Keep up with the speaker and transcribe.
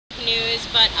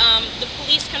but the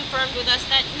police confirmed with us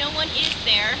that no one is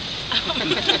there.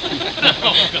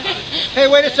 Hey,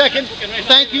 wait a second.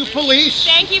 Thank you, police.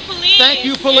 Thank you, police. Thank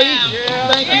you, police.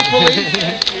 Yeah. Thank you, police.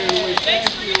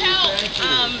 Thanks for your help.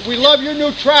 We love your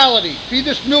neutrality. Be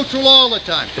this neutral all the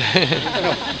time.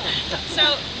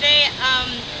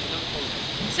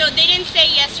 So they didn't say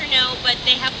yes or no, but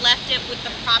they have left it with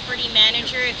the property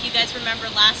manager. If you guys remember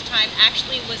last time,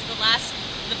 actually was the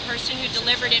person who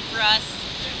delivered it for us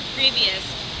previous.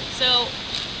 So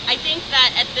I think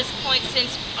that at this point,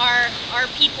 since our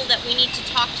people that we need to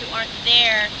talk to aren't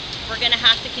there, we're going to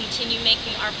have to continue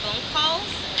making our phone calls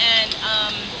and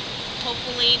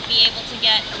hopefully be able to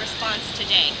get a response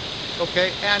today.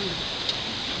 Okay, and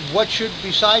what should,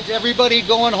 besides everybody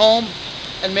going home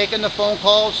and making the phone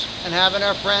calls and having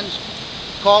our friends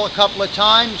call a couple of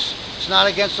times, it's not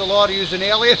against the law to use an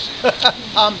alias,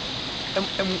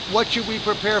 and what should we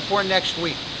prepare for next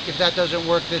week if that doesn't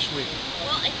work this week?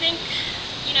 Well, I think,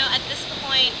 you know, at this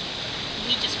point,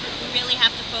 we really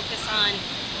have to focus on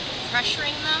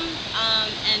pressuring them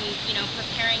and, you know,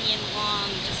 preparing Wong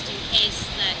just in case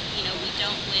that, you know, we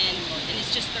don't win. And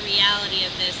it's just the reality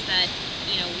of this that,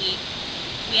 you know, we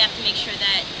have to make sure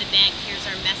that the bank hears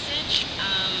our message.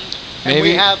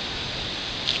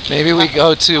 Maybe we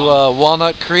go to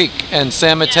Walnut Creek and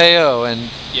San Mateo and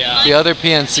the other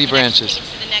PNC branches. To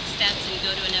the next steps and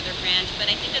go to another branch, but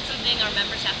I think that's something our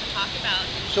members have to talk about.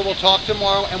 So we'll talk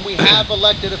tomorrow, and we have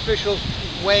elected officials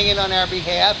weighing in on our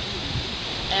behalf.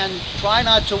 And try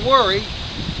not to worry,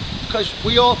 because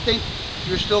we all think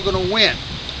you're still going to win.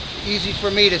 Easy for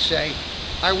me to say.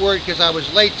 I worried because I was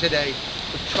late today,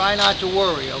 but try not to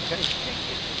worry, okay?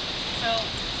 So,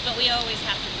 but we always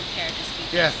have to prepare just in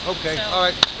case. Yeah, okay, so all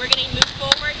right. We're going to move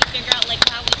forward and figure out like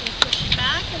how we can push it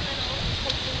back, and then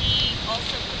hopefully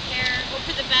also prepare, hope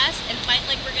for the best, and fight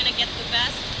like we're going to get the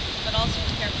best, but also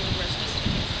prepare for the worst just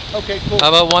in case. Okay, cool.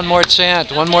 How about one more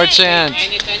chant? One more chant.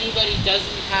 And if anybody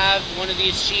doesn't have one of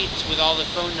these sheets with all the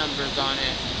phone numbers on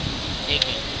it, take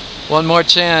it. One more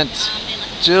chant.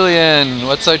 Julian,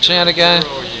 what's our chant again?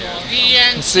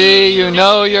 PNC, you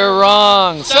know you're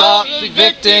wrong. Stop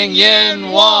evicting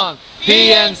Yin Wong.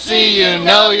 PNC, you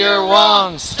know you're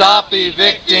wrong. Stop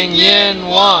evicting Yin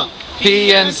Wong.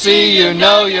 PNC, you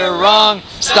know you're wrong.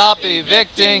 Stop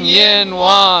evicting Yin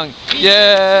Wong.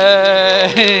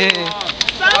 Yay!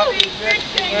 All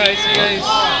right, see you guys.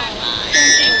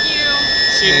 Thank you.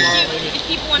 See you tomorrow. If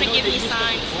people want to give me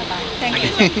signs. Thank you.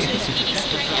 Can we go to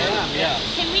EDC right now? Yeah.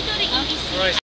 Can we go to EDC?